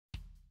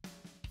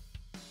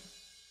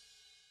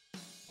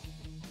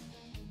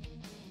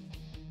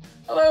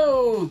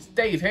Hello, it's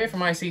Dave here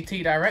from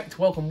ICT Direct.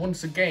 Welcome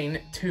once again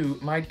to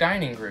my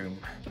dining room.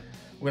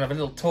 We're going to have a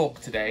little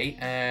talk today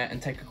and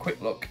take a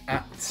quick look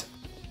at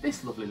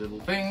this lovely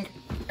little thing,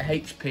 a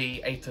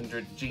HP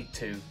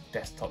 800G2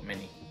 desktop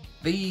mini.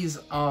 These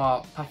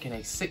are packing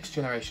a 6th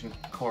generation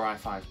Core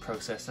i5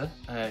 processor.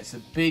 It's a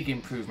big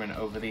improvement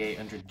over the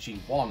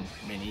 800G1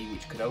 mini,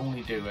 which could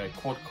only do a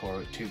quad core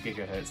at 2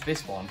 GHz.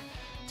 This one,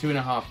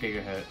 2.5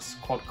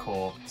 GHz quad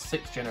core,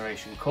 6th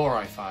generation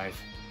Core i5.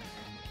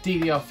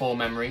 DDR4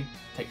 memory,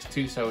 takes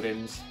 2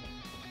 SODIMMs,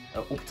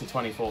 up to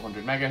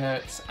 2400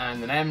 MHz,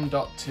 and an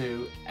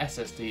M.2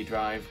 SSD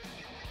drive.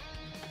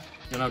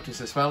 You'll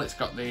notice as well it's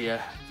got the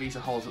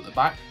VESA holes at the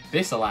back.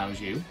 This allows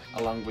you,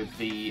 along with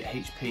the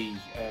HP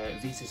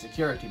VESA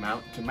Security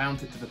mount, to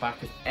mount it to the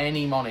back of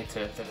any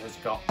monitor that has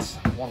got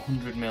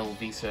 100mm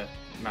VESA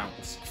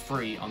mounts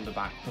free on the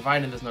back.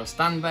 Provided there's no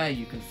stand there,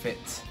 you can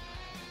fit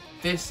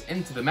this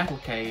into the metal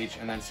cage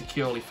and then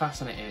securely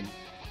fasten it in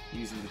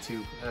using the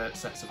 2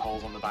 sets of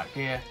holes on the back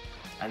here,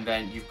 and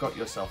then you've got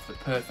yourself the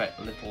perfect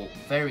little,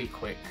 very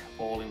quick,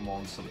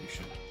 all-in-one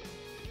solution.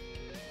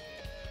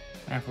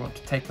 Now if we want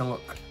to take a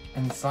look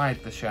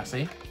inside the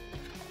chassis,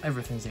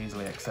 everything's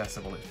easily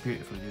accessible, it's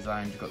beautifully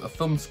designed. You've got the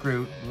thumb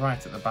screw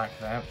right at the back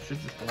there, which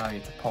should just allow you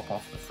to pop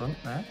off the front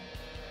there.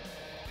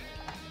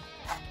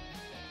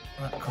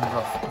 That comes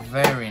off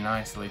very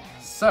nicely.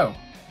 So,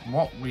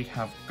 what we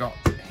have got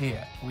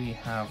here, we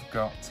have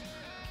got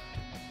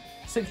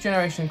 6th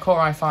generation Core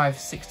i5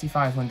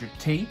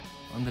 6500T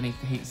underneath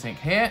the heatsink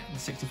here. The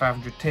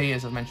 6500T,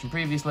 as I've mentioned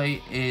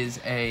previously, is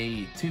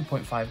a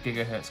 2.5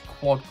 GHz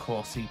quad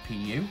core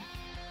CPU.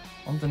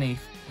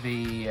 Underneath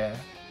the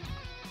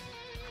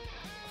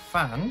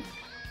fan,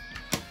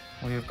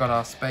 we've got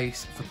our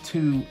space for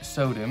 2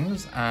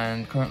 SODIMMs,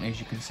 and currently, as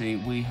you can see,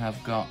 we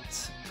have got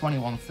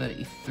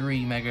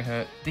 2133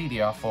 MHz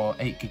DDR4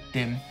 8GB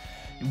DIMM.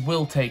 It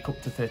will take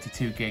up to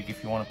 32GB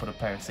if you want to put a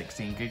pair of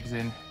 16GB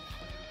in.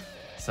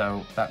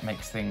 So that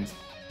makes things,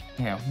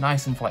 you know,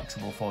 nice and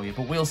flexible for you,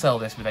 but we'll sell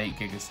this with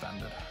 8GB as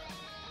standard.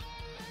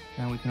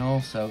 Now we can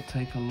also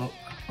take a look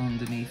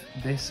underneath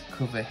this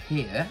cover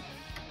here.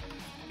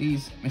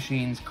 These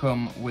machines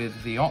come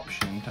with the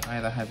option to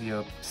either have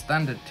your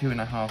standard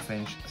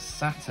 2.5-inch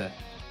SATA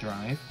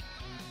drive,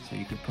 so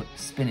you could put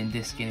spinning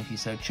disc in if you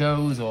so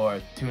chose, or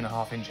a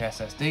 2.5-inch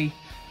SSD.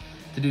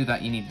 To do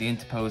that you need the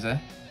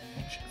interposer,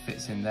 which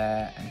fits in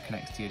there and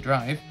connects to your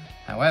drive.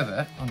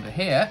 However, under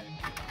here,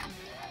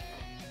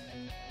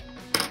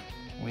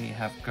 we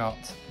have got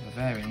a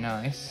very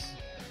nice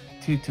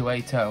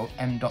 2280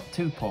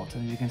 M.2 port,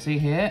 and as you can see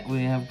here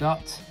we have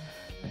got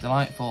a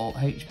delightful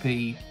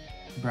HP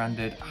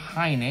branded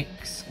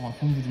Hynix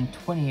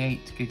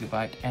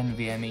 128GB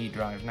NVMe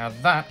drive. Now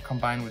that,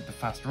 combined with the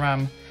fast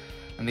RAM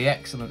and the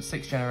excellent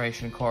 6th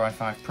generation Core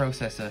i5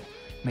 processor,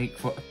 make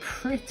for a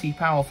pretty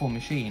powerful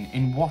machine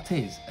in what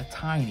is a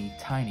tiny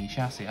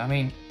chassis. I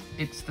mean,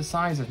 it's the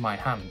size of my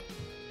hand.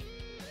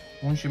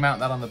 Once you mount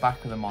that on the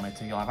back of the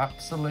monitor, you'll have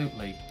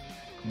absolutely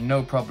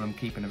no problem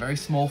keeping a very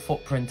small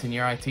footprint in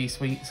your IT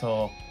suites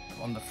or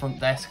on the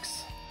front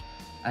desks,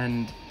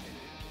 and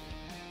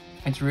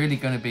it's really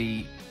going to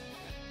be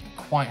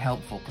quite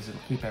helpful because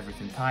it'll keep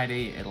everything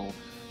tidy, it'll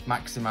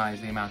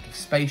maximize the amount of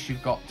space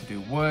you've got to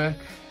do work,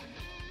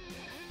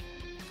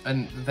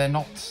 and they're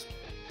not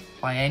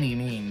by any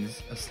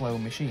means a slow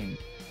machine.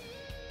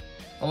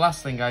 The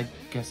last thing I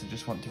guess I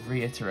just want to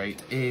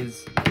reiterate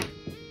is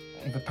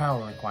the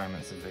power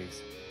requirements of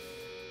these.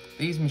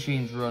 These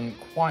machines run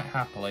quite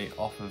happily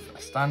off of a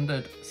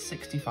standard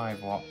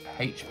 65-watt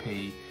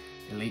HP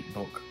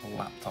Elitebook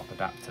laptop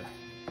adapter.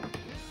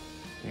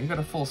 You've got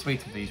a full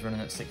suite of these running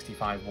at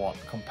 65 watt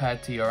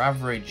compared to your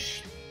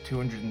average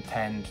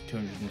 210 to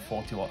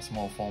 240 watt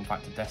small form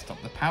factor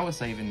desktop. The power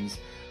savings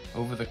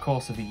over the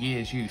course of a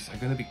year's use are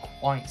going to be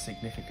quite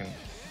significant.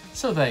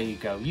 So there you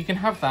go, you can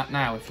have that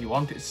now if you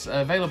want. It's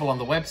available on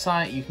the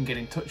website. You can get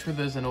in touch with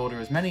us and order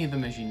as many of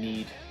them as you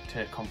need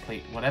to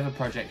complete whatever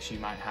projects you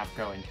might have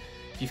going.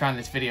 If you found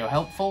this video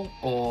helpful,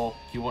 or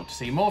you want to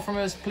see more from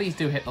us, please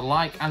do hit the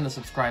like and the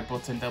subscribe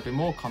button. There'll be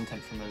more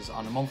content from us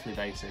on a monthly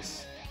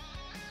basis.